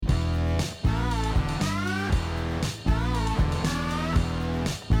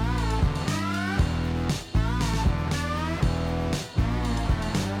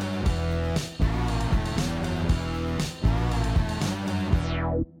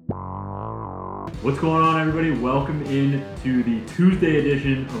What's going on, everybody? Welcome in to the Tuesday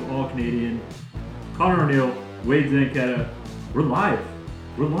edition of All Canadian. Connor O'Neill, Wade Zanketta. We're live.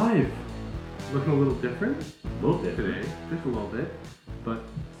 Looking a little different A little bit today, just a little bit, but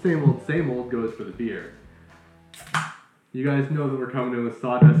same old goes for the beer. You guys know that we're coming in with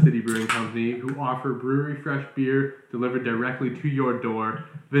Sawdust City Brewing Company, who offer brewery fresh beer delivered directly to your door.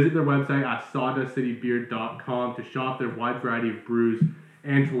 Visit their website at sawdustcitybeer.com to shop their wide variety of brews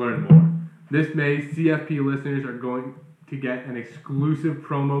and to learn more. This May, CFP listeners are going to get an exclusive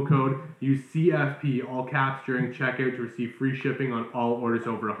promo code. Use CFP, all caps, during checkout to receive free shipping on all orders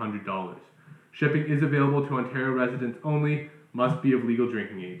over $100. Shipping is available to Ontario residents only. Must be of legal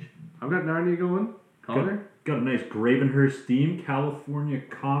drinking age. I've got Narnia going. Connor? Got a nice Gravenhurst Steam California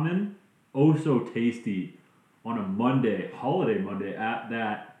Common. Oh so tasty on a Monday, holiday Monday at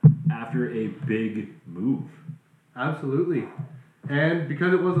that, after a big move. Absolutely. And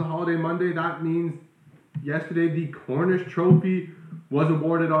because it was a holiday Monday, that means yesterday the Cornish Trophy was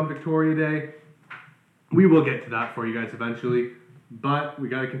awarded on Victoria Day. We will get to that for you guys eventually, but we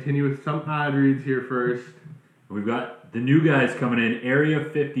got to continue with some ad reads here first. We've got the new guys coming in, Area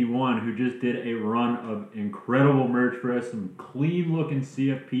 51, who just did a run of incredible merch for us, some clean-looking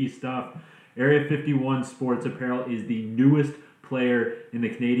CFP stuff. Area 51 Sports Apparel is the newest player in the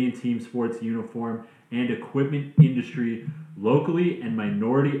Canadian team sports uniform and equipment industry, locally and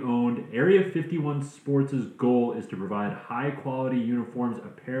minority-owned. Area 51 Sports' goal is to provide high-quality uniforms,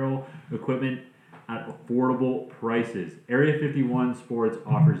 apparel, equipment at affordable prices. Area 51 Sports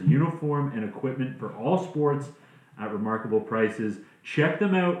offers uniform and equipment for all sports at remarkable prices. Check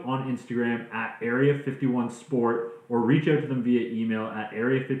them out on Instagram at Area 51 Sport or reach out to them via email at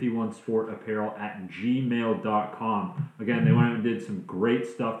area51sportapparel@gmail.com. Again, they went out and did some great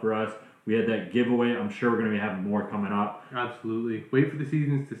stuff for us. We had that giveaway. I'm sure we're going to be having more coming up. Absolutely. Wait for the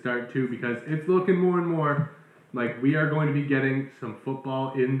seasons to start too, because it's looking more and more like we are going to be getting some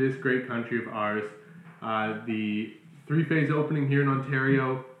football in this great country of ours. The three-phase opening here in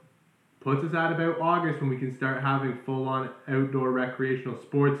Ontario puts us at about August when we can start having full-on outdoor recreational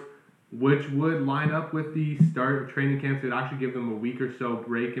sports, which would line up with the start of training camps. It would actually give them a week or so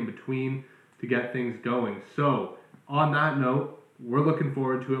break in between to get things going. So, on that note, we're looking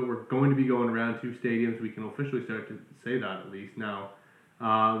forward to it. We're going to be going around two stadiums. We can officially start to say that at least now.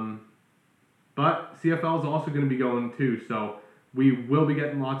 But CFL is also going to be going too, so we will be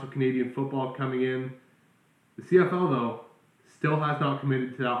getting lots of Canadian football coming in. The CFL, though, still has not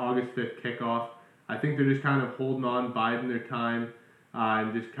committed to that August 5th kickoff. I think they're just kind of holding on, biding their time,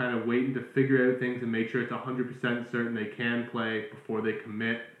 and just kind of waiting to figure out things and make sure it's 100% certain they can play before they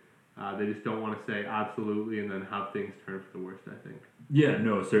commit. They just don't want to say absolutely and then have things turn for the worst, I think. Yeah,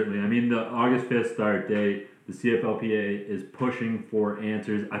 no, certainly. I mean, the August 5th start date, the CFLPA is pushing for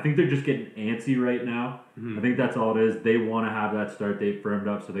answers. I think they're just getting antsy right now. Mm-hmm. I think that's all it is. They want to have that start date firmed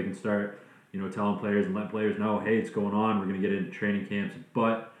up so they can start, telling players and let players know, hey, it's going on. We're going to get into training camps.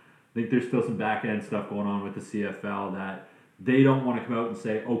 But I think there's still some back-end stuff going on with the CFL that they don't want to come out and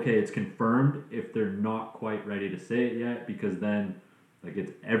say, okay, it's confirmed, if they're not quite ready to say it yet, because then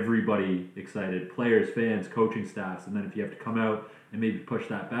it's everybody excited, players, fans, coaching staffs, and then if you have to come out and maybe push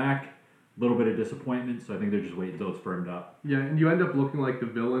that back, a little bit of disappointment, so I think they're just waiting until it's firmed up. Yeah, and you end up looking like the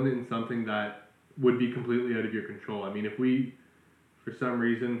villain in something that would be completely out of your control. I mean, if we, for some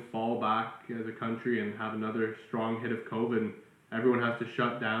reason, fall back as a country and have another strong hit of COVID and everyone has to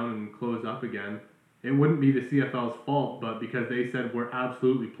shut down and close up again, it wouldn't be the CFL's fault, but because they said we're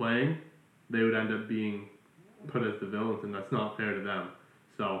absolutely playing, they would end up being put as the villains, and that's not fair to them.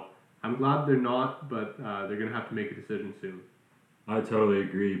 So I'm glad they're not, but they're going to have to make a decision soon. I totally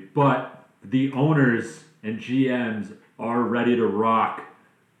agree. But the owners and GMs are ready to rock.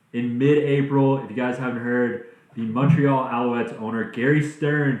 In mid-April, if you guys haven't heard, the Montreal Alouettes owner, Gary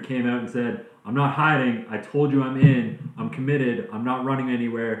Stern, came out and said, I'm not hiding. I told you I'm in. I'm committed. I'm not running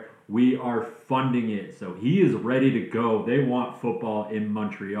anywhere. We are funding it. So he is ready to go. They want football in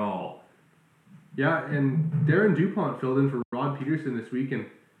Montreal. Yeah, and Darren DuPont filled in for Rod Peterson this week, and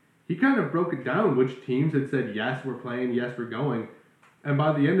he kind of broke it down which teams had said, yes, we're playing, yes, we're going. And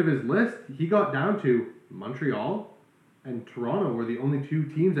by the end of his list, he got down to Montreal and Toronto were the only two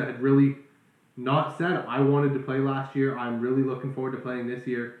teams that had really not said, I wanted to play last year, I'm really looking forward to playing this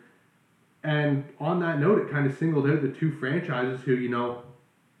year. And on that note, it kind of singled out the two franchises who,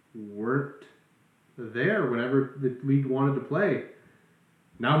 weren't there whenever the league wanted to play.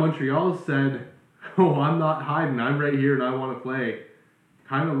 Now Montreal said, oh, I'm not hiding. I'm right here and I want to play.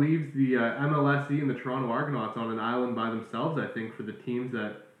 Kind of leaves the MLSE and the Toronto Argonauts on an island by themselves, I think, for the teams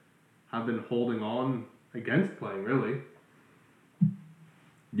that have been holding on against playing, really.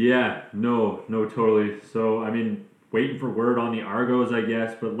 Yeah, no, totally. So, I mean, waiting for word on the Argos, I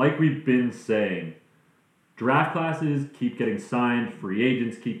guess. But like we've been saying, draft classes keep getting signed, free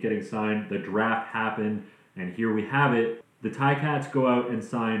agents keep getting signed. The draft happened, and here we have it. The Ticats go out and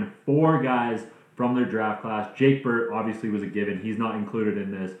sign four guys from their draft class. Jake Burt obviously was a given. He's not included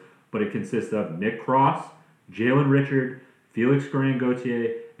in this, but it consists of Nick Cross, Jalen Richard, Felix Grand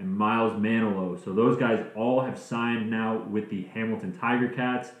Gauthier, and Miles Manilow. So those guys all have signed now with the Hamilton Tiger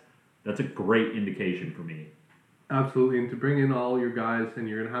Cats. That's a great indication for me. Absolutely, and to bring in all your guys, and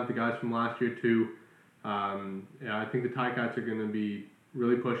you're going to have the guys from last year too. Yeah, I think the Ticats are going to be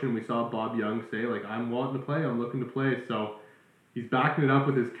really pushing. We saw Bob Young say, like, I'm wanting to play, I'm looking to play. So he's backing it up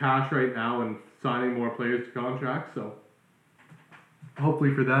with his cash right now and signing more players to contracts. So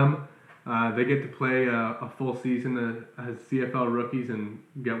hopefully for them, they get to play a full season as CFL rookies and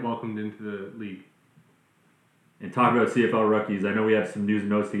get welcomed into the league. And talk about CFL rookies. I know we have some news and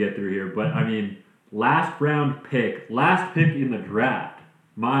notes to get through here, but I mean, last pick in the draft,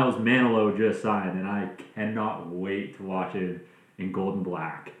 Miles Manilow just signed, and I cannot wait to watch it in gold and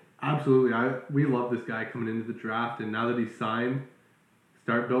black. Absolutely. We love this guy coming into the draft, and now that he's signed,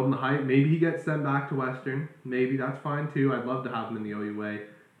 start building the hype. Maybe he gets sent back to Western. Maybe that's fine too. I'd love to have him in the OUA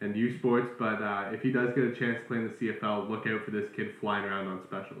and U Sports, but if he does get a chance to play in the CFL, look out for this kid flying around on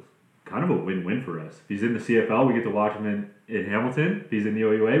specials. Kind of a win-win for us. If he's in the CFL, we get to watch him in Hamilton. If he's in the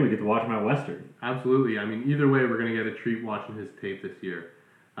OUA, we get to watch him at Western. Absolutely. I mean, either way, we're going to get a treat watching his tape this year.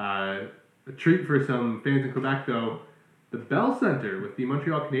 A treat for some fans in Quebec, though. The Bell Centre with the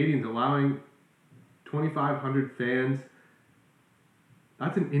Montreal Canadiens allowing 2,500 fans.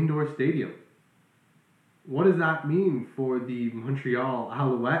 That's an indoor stadium. What does that mean for the Montreal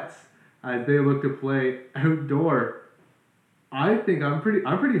Alouettes as they look to play outdoor? I think I'm pretty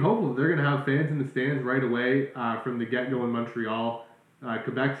hopeful that they're going to have fans in the stands right away from the get-go in Montreal.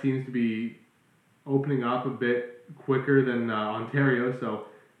 Quebec seems to be opening up a bit quicker than Ontario, so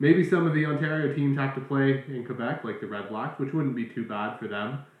maybe some of the Ontario teams have to play in Quebec, like the Red Blacks, which wouldn't be too bad for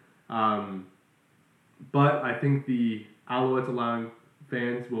them. But I think the Alouettes allowing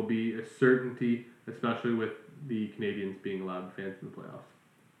fans will be a certainty, especially with the Canadians being allowed fans in the playoffs.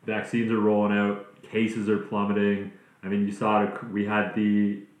 Vaccines are rolling out. Cases are plummeting. I mean, you saw it. We had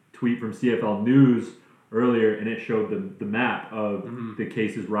the tweet from CFL News earlier, and it showed the map of the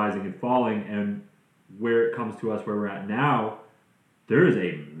cases rising and falling, and where it comes to us, where we're at now, there is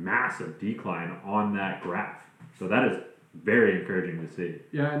a massive decline on that graph. So that is very encouraging to see.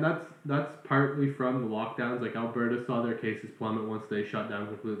 Yeah, and that's partly from the lockdowns. Like Alberta saw their cases plummet once they shut down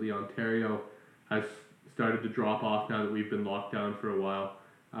completely. Ontario has started to drop off now that we've been locked down for a while.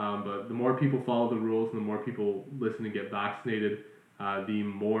 But the more people follow the rules and the more people listen and get vaccinated, the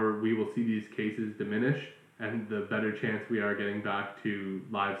more we will see these cases diminish and the better chance we are getting back to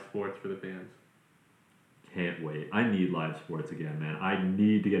live sports for the fans. Can't wait. I need live sports again, man. I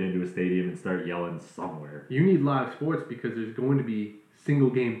need to get into a stadium and start yelling somewhere. You need live sports because there's going to be single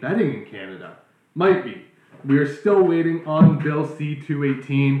game betting in Canada. Might be. We are still waiting on Bill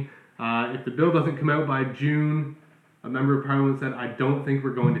C-218. If the bill doesn't come out by June, a member of Parliament said, I don't think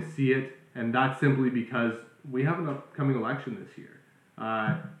we're going to see it, and that's simply because we have an upcoming election this year.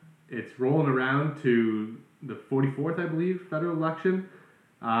 It's rolling around to the 44th, I believe, federal election.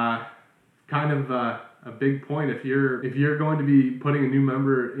 Kind of a big point if you're going to be putting a new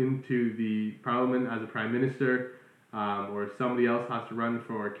member into the Parliament as a Prime Minister, or if somebody else has to run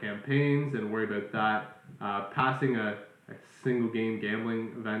for campaigns and worry about that, passing a single game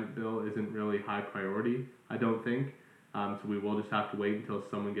gambling event bill isn't really high priority, I don't think. So we will just have to wait until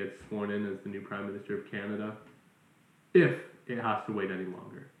someone gets sworn in as the new Prime Minister of Canada, if it has to wait any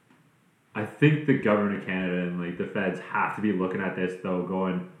longer. I think the government of Canada and like the feds have to be looking at this though,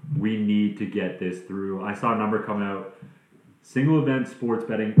 going, we need to get this through. I saw a number come out. Single event sports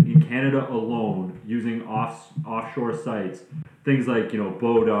betting in Canada alone, using offshore sites, things like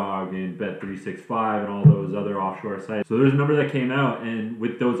Bodog and Bet365 and all those other offshore sites. So there's a number that came out, and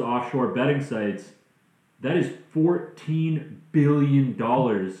with those offshore betting sites, that is $14 billion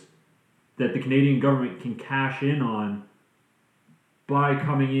that the Canadian government can cash in on by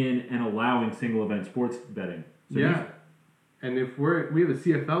coming in and allowing single event sports betting. So yeah, and if we have a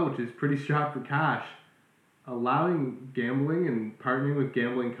CFL which is pretty strapped for cash, allowing gambling and partnering with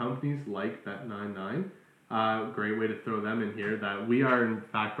gambling companies like Bet99, great way to throw them in here. That we are in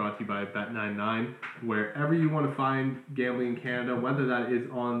fact brought to you by Bet99. Wherever you want to find gambling in Canada, whether that is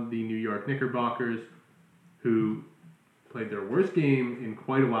on the New York Knickerbockers, who played their worst game in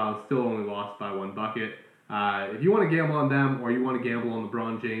quite a while, still only lost by one bucket. If you want to gamble on them or you want to gamble on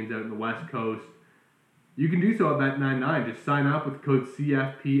LeBron James out in the West Coast, You can do so at Bet99. Just sign up with code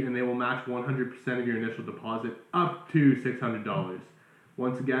CFP and they will match 100% of your initial deposit up to $600.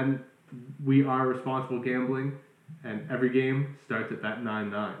 Once again, we are responsible gambling, and every game starts at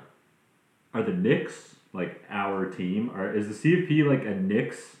Bet99. Are the Knicks like our team? Is the CFP like a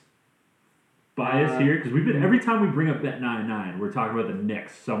Knicks bias here? Because we've been every time we bring up Bet99, we're talking about the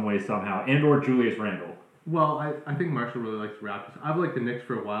Knicks some way somehow, and or Julius Randle. Well, I think Marshall really likes the Raptors. I've liked the Knicks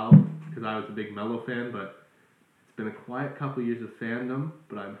for a while because I was a big Melo fan, but it's been a quiet couple of years of fandom.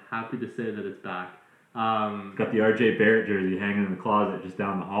 But I'm happy to say that it's back. Got the RJ Barrett jersey hanging in the closet just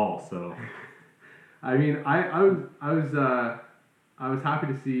down the hall. So, I mean, I was happy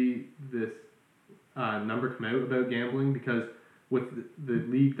to see this number come out about gambling because with the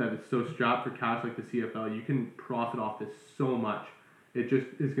league that is so strapped for cash like the CFL, you can profit off this so much. It just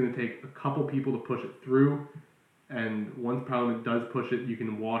is going to take a couple people to push it through, and once Parliament does push it, you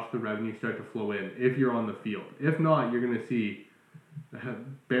can watch the revenue start to flow in if you're on the field. If not, you're going to see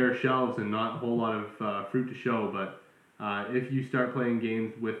bare shelves and not a whole lot of fruit to show. But if you start playing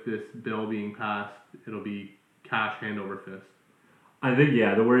games with this bill being passed, it'll be cash hand over fist. I think,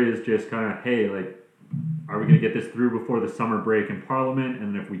 yeah, the worry is just kind of, hey, like, are we going to get this through before the summer break in Parliament?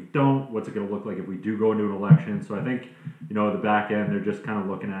 And if we don't, what's it going to look like if we do go into an election? So I think, at the back end, they're just kind of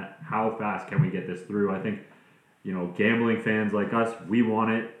looking at how fast can we get this through. I think, gambling fans like us, we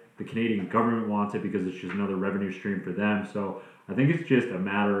want it. The Canadian government wants it because it's just another revenue stream for them. So I think it's just a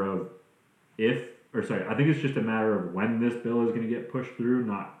matter of I think it's just a matter of when this bill is going to get pushed through,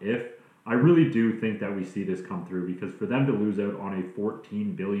 not if. I really do think that we see this come through because for them to lose out on a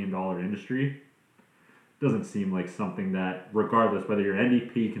 $14 billion industry doesn't seem like something that, regardless whether you're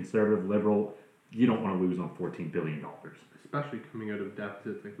NDP, conservative, liberal, you don't want to lose on $14 billion. Especially coming out of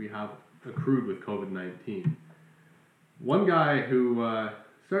deficits like we have accrued with COVID-19. One guy who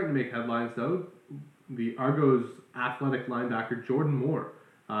starting to make headlines, though, the Argos athletic linebacker Jordan Moore,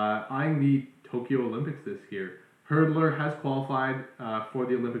 eyeing the Tokyo Olympics this year. Hurdler has qualified for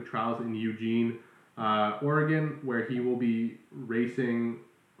the Olympic trials in Eugene, Oregon, where he will be racing.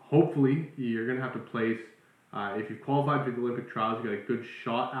 Hopefully, you're going to have to place, if you've qualified for the Olympic trials, you got a good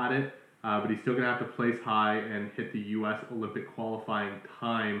shot at it, but he's still going to have to place high and hit the U.S. Olympic qualifying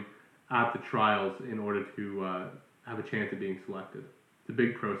time at the trials in order to have a chance of being selected. It's a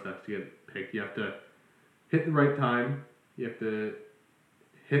big process to get picked. You have to hit the right time, you have to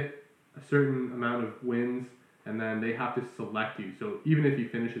hit a certain amount of wins, and then they have to select you. So even if he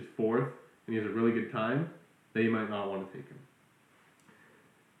finishes fourth and he has a really good time, they might not want to take him.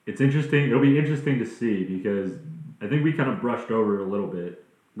 It's interesting. It'll be interesting to see because I think we kind of brushed over it a little bit.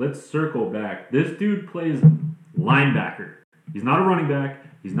 Let's circle back. This dude plays linebacker. He's not a running back.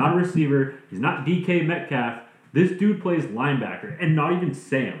 He's not a receiver. He's not DK Metcalf. This dude plays linebacker, and not even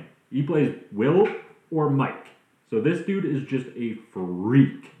Sam. He plays Will or Mike. So this dude is just a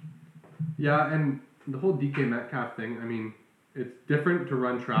freak. Yeah, and the whole DK Metcalf thing, I mean, it's different to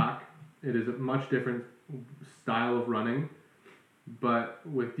run track. It is a much different style of running. But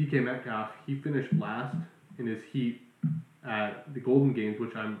with DK Metcalf, he finished last in his heat at the Golden Games,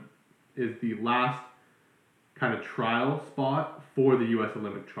 which is the last kind of trial spot for the U.S.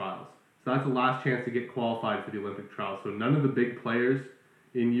 Olympic trials. So that's the last chance to get qualified for the Olympic trials. So none of the big players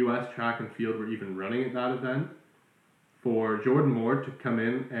in U.S. track and field were even running at that event. For Jordan Moore to come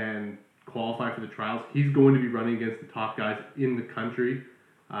in and qualify for the trials, he's going to be running against the top guys in the country.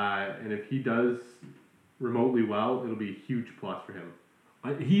 And if he does remotely well, it'll be a huge plus for him.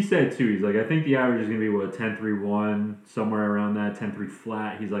 He said, too, he's like, I think the average is going to be, 10.31, somewhere around that, 10.3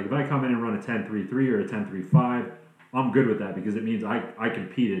 flat. He's like, if I come in and run a 10.33 or a 10.35, I'm good with that because it means I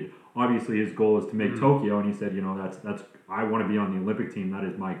competed. Obviously, his goal is to make Tokyo, and he said, that's I want to be on the Olympic team. That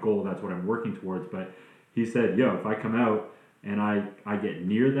is my goal. That's what I'm working towards. But he said, if I come out and I get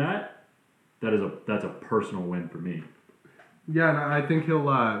near that, that's a personal win for me. Yeah, and I think he'll.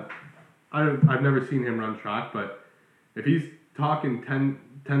 I've never seen him run track, but if he's talking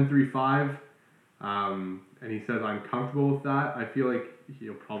 10.35, and he says I'm comfortable with that, I feel like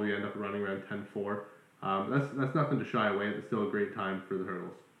he'll probably end up running around 10.4. That's nothing to shy away at. It's still a great time for the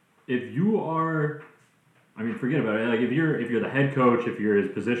hurdles. If you are, forget about it. Like if you're the head coach, if you're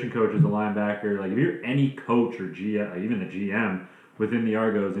his position coach as a linebacker, like if you're any coach or GM, even the GM within the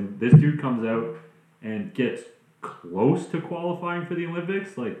Argos, and this dude comes out and gets close to qualifying for the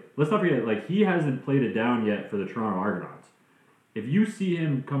Olympics, like let's not forget, like he hasn't played it down yet for the Toronto Argonauts. If you see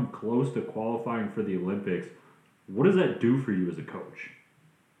him come close to qualifying for the Olympics, what does that do for you as a coach?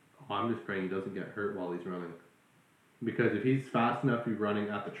 Oh, I'm just praying he doesn't get hurt while he's running. Because if he's fast enough to be running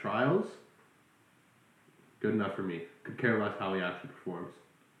at the trials, good enough for me. Could care less how he actually performs.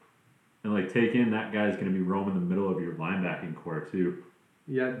 And like take in that guy's going to be roaming the middle of your linebacking core too.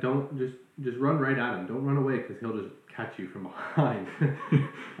 Yeah, don't just run right at him. Don't run away because he'll just catch you from behind.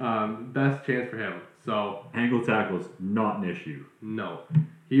 Best chance for him. So Angle tackles not an issue. no,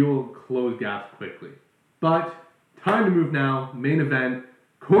 he will close gaps quickly. But time to move now. Main event,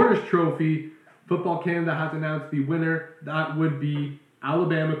 Cornish Trophy. Football Canada has announced the winner. That would be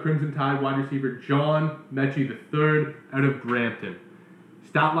Alabama Crimson Tide wide receiver John Mechie III out of Brampton.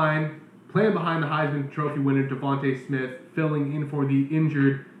 Stat line, playing behind the Heisman Trophy winner Devontae Smith, filling in for the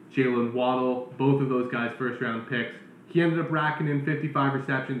injured Jalen Waddle, both of those guys first-round picks. He ended up racking in 55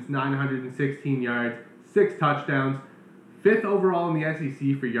 receptions, 916 yards, 6 touchdowns, 5th overall in the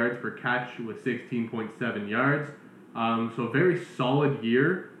SEC for yards per catch with 16.7 yards. So a very solid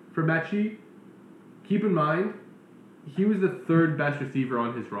year for Mechie. Keep in mind, he was the 3rd best receiver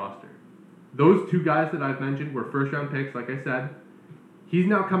on his roster. Those 2 guys that I've mentioned were first-round picks, like I said. He's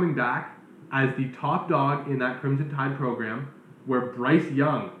now coming back as the top dog in that Crimson Tide program, where Bryce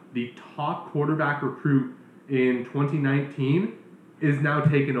Young, the top quarterback recruit in 2019, is now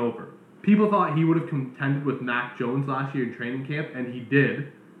taken over. People thought he would have contended with Mac Jones last year in training camp, and he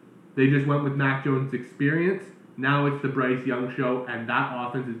did. They just went with Mac Jones' experience. Now it's the Bryce Young show, and that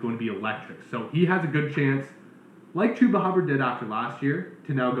offense is going to be electric. So he has a good chance, like Chuba Hubbard did after last year,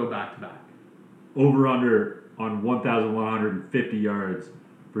 to now go back-to-back. Over-under on 1,150 yards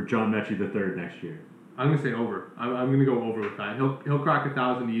for John Mechie III next year. I'm going to say over. I'm going to go over with that. He'll crack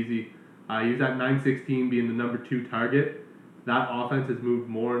 1,000 easy. He was at 916 being the number 2 target. That offense has moved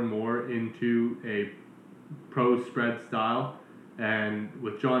more and more into a pro spread style. And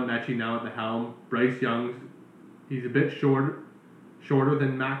with John Mechie now at the helm, Bryce Young's, he's a bit shorter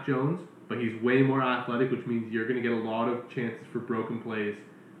than Mac Jones, but he's way more athletic, which means you're going to get a lot of chances for broken plays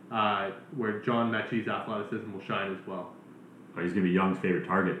where John Mechie's athleticism will shine as well. Oh, he's going to be Young's favorite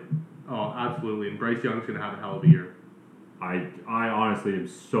target. Oh, absolutely. And Bryce Young's going to have a hell of a year. I honestly am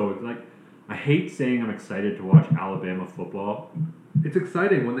so, I hate saying I'm excited to watch Alabama football. It's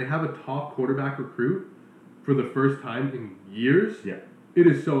exciting when they have a top quarterback recruit for the first time in years. Yeah. It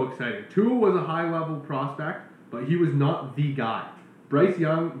is so exciting. Tua was a high-level prospect, but he was not the guy. Bryce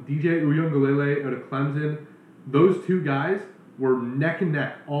Young, DJ Uyunglele out of Clemson, those 2 guys were neck and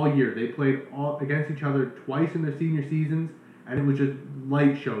neck all year. They played against each other twice in their senior seasons, and it was just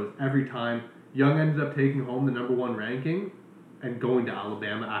light shows every time. Young ended up taking home the number 1 ranking and going to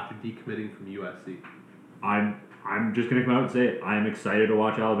Alabama after decommitting from USC. I'm just going to come out and say it. I am excited to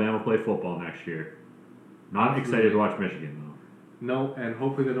watch Alabama play football next year. Not excited to watch Michigan, though. No, and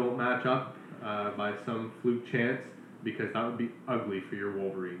hopefully they don't match up by some fluke chance, because that would be ugly for your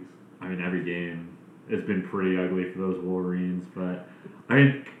Wolverines. I mean, every game has been pretty ugly for those Wolverines, but I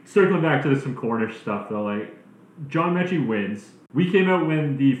mean, circling back to some Cornish stuff, though, John Mechie wins. We came out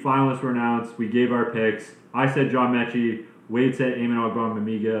when the finalists were announced. We gave our picks. I said John Mechie. Wade said Eamon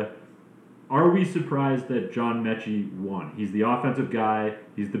Ogbongbemiga. Are we surprised that John Mechie won? He's the offensive guy.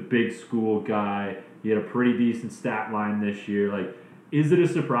 He's the big school guy. He had a pretty decent stat line this year. Is it a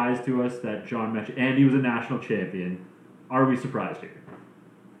surprise to us that John Mechie, and he was a national champion, are we surprised here?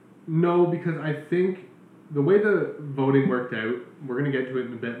 No, because I think the way the voting worked out, we're going to get to it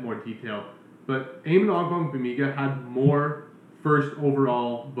in a bit more detail, but Eamon Ogbongbemiga had more first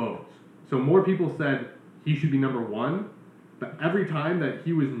overall votes. So more people said he should be number 1, but every time that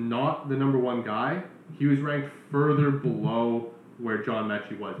he was not the number 1 guy, he was ranked further below where John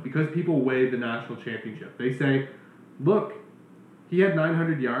Mechie was, because people weigh the national championship. They say, look, he had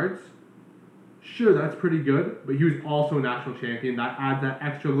 900 yards. Sure, that's pretty good, but he was also a national champion. That adds that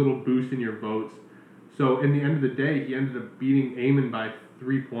extra little boost in your votes. So in the end of the day, he ended up beating Eamon by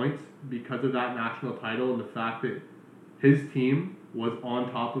 3 points because of that national title and the fact that his team was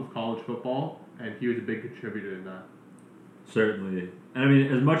on top of college football, and he was a big contributor in that. Certainly. And I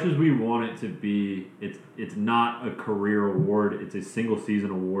mean, as much as we want it to be, it's not a career award, it's a single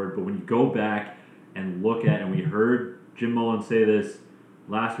season award, but when you go back and look at, and we heard Jim Mullen say this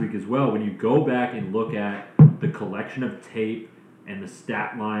last week as well, when you go back and look at the collection of tape and the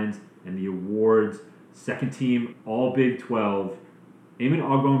stat lines and the awards, second team, all Big 12, Eamon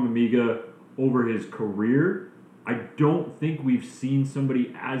Ogbongbemiga over his career, I don't think we've seen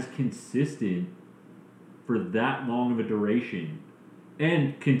somebody as consistent for that long of a duration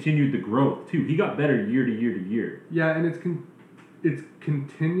and continued the growth too. He got better year to year to year. Yeah, and it's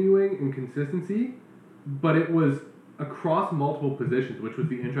continuing in consistency, but it was across multiple positions, which was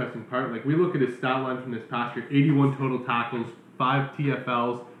the interesting part. We look at his stat line from this past year: 81 total tackles, 5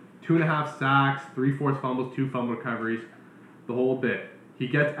 TFLs, 2.5 sacks, 3 forced fumbles, 2 fumble recoveries, the whole bit. He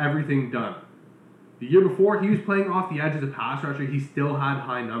gets everything done. The year before, he was playing off the edge as a pass rusher. He still had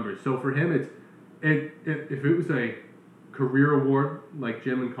high numbers. So for him, if it was a career award, like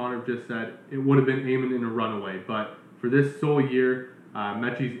Jim and Connor just said, it would have been Eamon in a runaway. But for this sole year,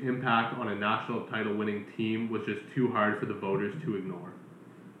 Mechie's impact on a national title-winning team was just too hard for the voters to ignore.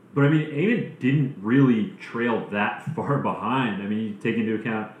 But I mean, Eamon didn't really trail that far behind. I mean, you take into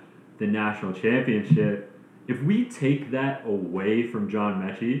account the national championship. If we take that away from John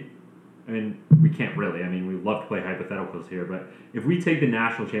Mechie, I mean, we can't really. I mean, we love to play hypotheticals here, but if we take the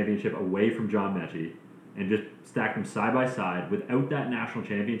national championship away from John Mechie and just stack them side by side without that national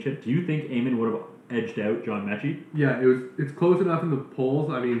championship, do you think Eamon would have edged out John Mechie? Yeah, it's close enough in the polls.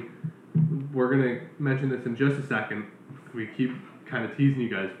 I mean, we're going to mention this in just a second. We keep kind of teasing you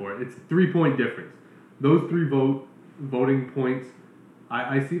guys for it. It's a 3-point difference. Those 3 voting points,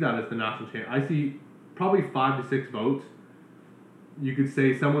 I see that as the national champ. I see probably 5 to 6 votes. You could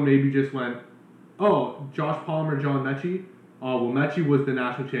say someone maybe just went, oh, Josh Palmer, John Mechie. Oh, well, Mechie was the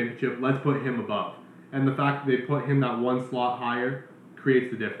national championship. Let's put him above. And the fact that they put him that one slot higher creates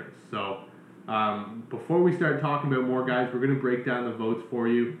the difference. So before we start talking about more guys, we're going to break down the votes for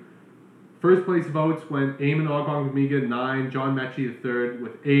you. First place votes went Eamon Ogbongbemiga, 9, John Mechie the 3rd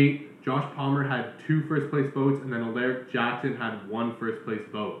with 8. Josh Palmer had 2 first place votes, and then Alaric Jackson had 1 first place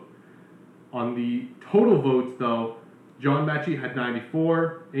vote. On the total votes, though, John Mechie had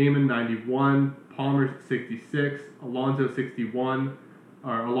 94, Eamon 91, Palmer 66, Alonzo Dye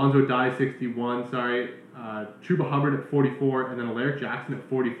 61, Chuba Hubbard at 44, and then Alaric Jackson at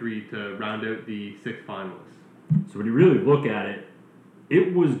 43 to round out the 6 finalists. So when you really look at it,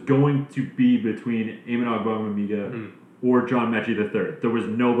 it was going to be between Eamon Ogbongbemiga or John Mechie III. There was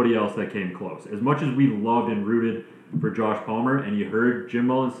nobody else that came close. As much as we loved and rooted for Josh Palmer, and you heard Jim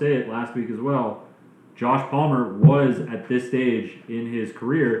Mullins say it last week as well, Josh Palmer was, at this stage in his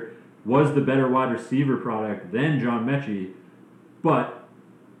career, was the better wide receiver product than John Mechie, but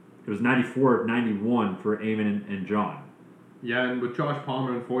it was 94-91 for Eamon and John. Yeah, and with Josh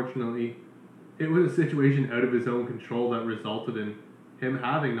Palmer, unfortunately, it was a situation out of his own control that resulted in him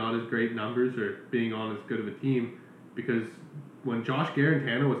having not as great numbers or being on as good of a team, because when Josh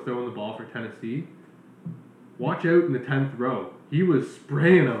Garantano was throwing the ball for Tennessee, watch out in the 10th row. He was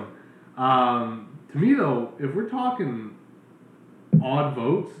spraying them. To me, though, if we're talking odd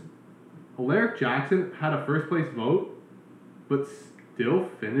votes, Alaric Jackson had a first place vote, but still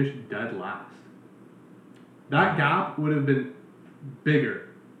finished dead last. That gap would have been bigger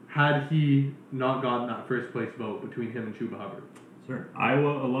had he not gotten that first place vote between him and Chuba Hubbard. Sir,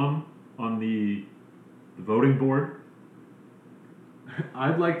 Iowa alum on the voting board?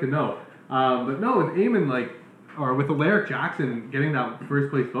 I'd like to know. But no, with Eamon, or with Alaric Jackson getting that first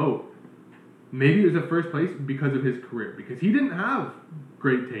place vote, maybe it was a first place because of his career, because he didn't have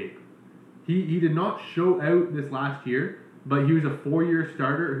great tape. He did not show out this last year, but he was a 4-year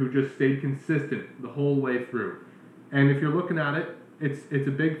starter who just stayed consistent the whole way through. And if you're looking at it, it's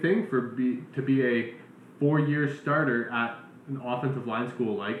a big thing to be a 4-year starter at an offensive line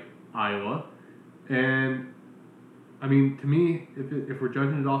school like Iowa. And I mean, to me, if we're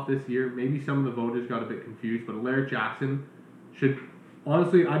judging it off this year, maybe some of the voters got a bit confused, but Alaric Jackson should,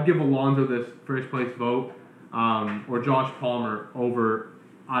 honestly, I'd give Alonzo this first place vote, or Josh Palmer over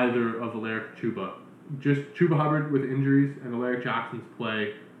either of Alaric or Chuba. Just Chuba Hubbard with injuries and Alaric Jackson's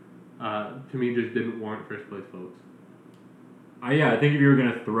play, to me, just didn't warrant first place votes. I think if you were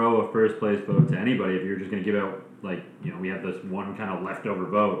going to throw a first place vote to anybody, if you were just going to give out, we have this one kind of leftover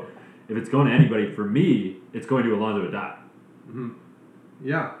vote, if it's going to anybody, for me, it's going to Alonzo Dye. Mm-hmm.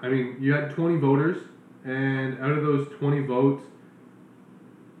 Yeah, I mean, you had 20 voters, and out of those 20 votes,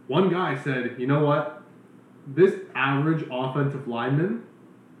 one guy said, you know what? This average offensive lineman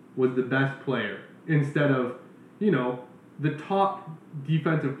was the best player, instead of, the top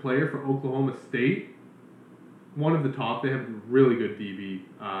defensive player for Oklahoma State. One of the top, they have a really good DB.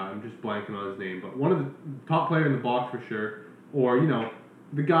 I'm just blanking on his name, but one of the top player in the box for sure. Or,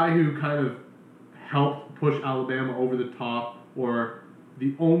 the guy who kind of helped push Alabama over the top, or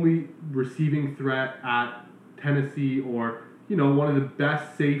the only receiving threat at Tennessee, or, one of the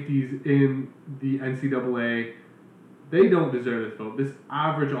best safeties in the NCAA. They don't deserve this vote. This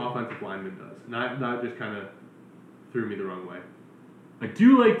average offensive lineman does. And that just kind of threw me the wrong way. I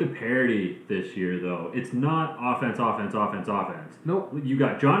do like the parity this year, though. It's not offense. Nope. You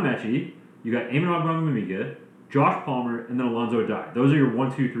got John Mechie, you got Eamon Ogbongbemiga, Josh Palmer, and then Alonzo Dye. Those are your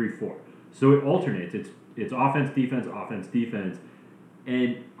 1, 2, 3, 4. So it alternates. It's offense, defense,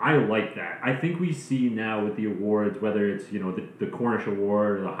 and I like that. I think we see now with the awards, whether it's the Cornish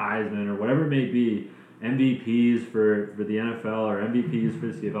Award or the Heisman or whatever it may be, MVPs for the NFL or MVPs for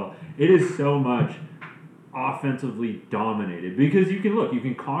the CFL. It is so much offensively dominated because you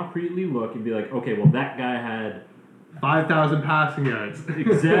can concretely look and be like, okay, well that guy had 5,000 passing yards.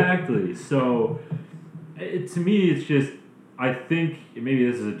 Exactly. So to me, it's just, I think maybe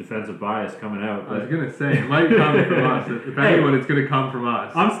this is a defensive bias coming out. I was going to say, it might come from us. If anyone, it's going to come from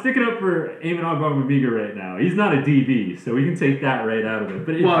us. I'm sticking up for Eamon Ogbongbemiga right now. He's not a DB, so we can take that right out of it.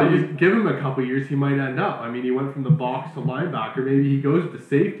 But you give him a couple years, he might end up. I mean, he went from the box to linebacker. Maybe he goes to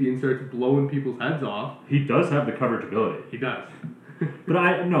safety and starts blowing people's heads off. He does have the coverage ability. He does. But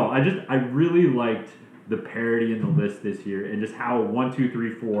I really liked the parity in the list this year and just how 1, 2,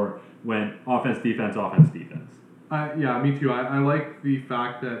 3, 4 went offense, defense, offense, defense. Yeah, me too. I like the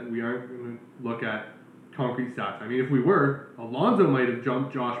fact that we aren't going to look at concrete stats. I mean, if we were, Alonzo might have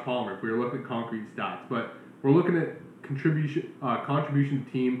jumped Josh Palmer if we were looking at concrete stats. But we're looking at contribution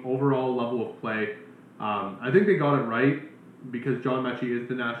to team, overall level of play. I think they got it right because John Mechie is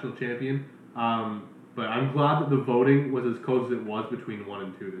the national champion. But I'm glad that the voting was as close as it was between 1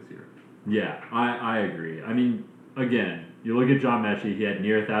 and 2 this year. Yeah, I agree. I mean, again, you look at John Mechie, he had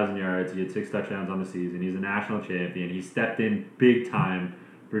near 1,000 yards, he had 6 touchdowns on the season, he's a national champion, he stepped in big time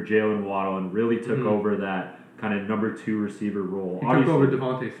for Jalen Waddle and really took over that kind of number 2 receiver role. He took over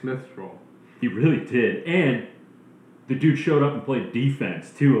Devontae Smith's role. He really did, and the dude showed up and played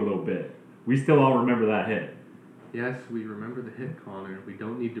defense too a little bit. We still all remember that hit. Yes, we remember the hit, Connor. We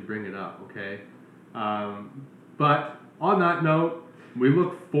don't need to bring it up, okay? But on that note, we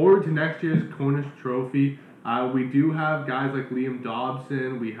look forward to next year's Cornish Trophy. We do have guys like Liam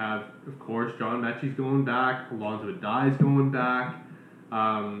Dobson. We have, of course, John Mechie's going back. Alonzo Adai's going back.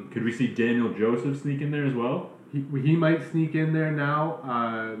 Could we see Daniel Joseph sneak in there as well? He might sneak in there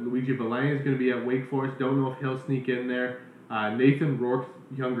now. Luigi Valang is going to be at Wake Forest. Don't know if he'll sneak in there. Nathan Rourke's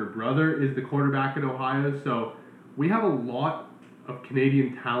younger brother is the quarterback at Ohio. So we have a lot of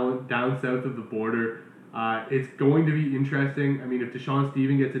Canadian talent down south of the border. It's going to be interesting. I mean, if Deshaun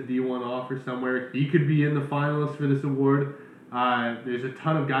Steven gets a D1 offer somewhere, he could be in the finalists for this award. There's a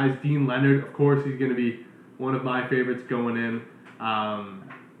ton of guys. Dean Leonard, of course, he's going to be one of my favorites going in.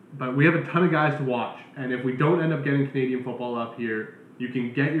 But we have a ton of guys to watch. And if we don't end up getting Canadian football up here, you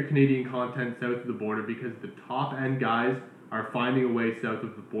can get your Canadian content south of the border because the top-end guys are finding a way south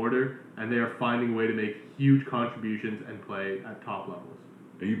of the border, and they are finding a way to make huge contributions and play at top levels.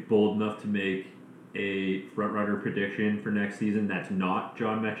 Are you bold enough to make a front-runner prediction for next season that's not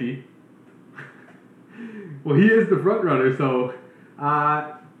John Mechie? Well, he is the front-runner, so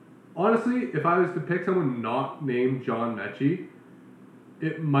honestly, if I was to pick someone not named John Mechie,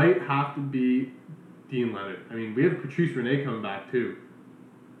 it might have to be Dean Leonard. I mean, we have Patrice Rene coming back, too.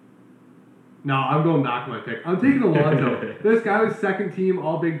 No, I'm going back to my pick. I'm taking Alonzo. This guy was second team,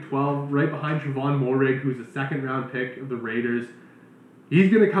 all Big 12, right behind Trevon Moehrig, who's a second-round pick of the Raiders.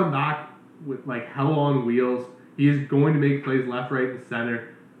 He's going to come back with, like, hell on wheels. He is going to make plays left, right, and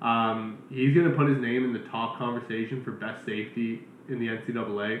center. He's going to put his name in the top conversation for best safety in the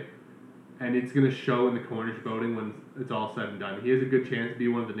NCAA. And it's going to show in the Cornish voting when it's all said and done. He has a good chance to be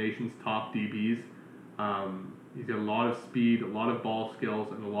one of the nation's top DBs. He's got a lot of speed, a lot of ball skills,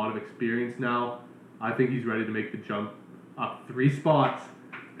 and a lot of experience now. I think he's ready to make the jump up 3 spots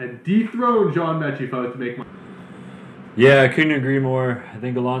and dethrone John Mechie if I was to make my... Yeah, I couldn't agree more. I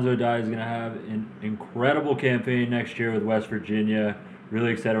think Alonzo Adai is going to have an incredible campaign next year with West Virginia.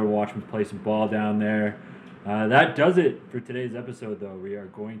 Really excited to watch him play some ball down there. That does it for today's episode, though. We are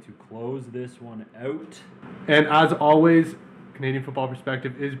going to close this one out. And as always, Canadian Football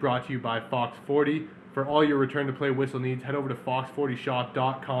Perspective is brought to you by Fox 40. For all your return to play whistle needs, head over to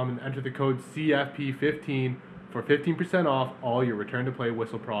fox40shop.com and enter the code CFP15 for 15% off all your return to play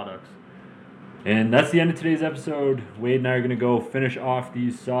whistle products. And that's the end of today's episode. Wade and I are going to go finish off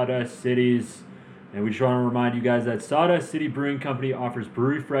these Sawdust Cities. And we just want to remind you guys that Sawdust City Brewing Company offers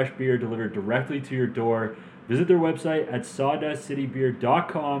brewery fresh beer delivered directly to your door. Visit their website at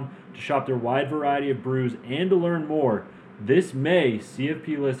sawdustcitybeer.com to shop their wide variety of brews and to learn more. This May,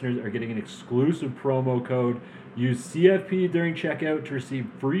 CFP listeners are getting an exclusive promo code. Use CFP during checkout to receive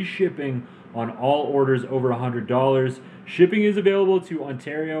free shipping on all orders over $100. Shipping is available to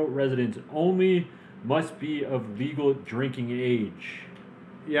Ontario residents only. Must be of legal drinking age.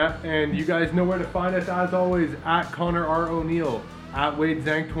 Yeah, and you guys know where to find us as always at Connor R. O'Neill, at Wade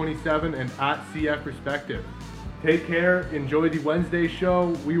Zank 27, and at CF Perspective. Take care. Enjoy the Wednesday show.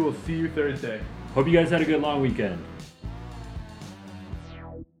 We will see you Thursday. Hope you guys had a good long weekend.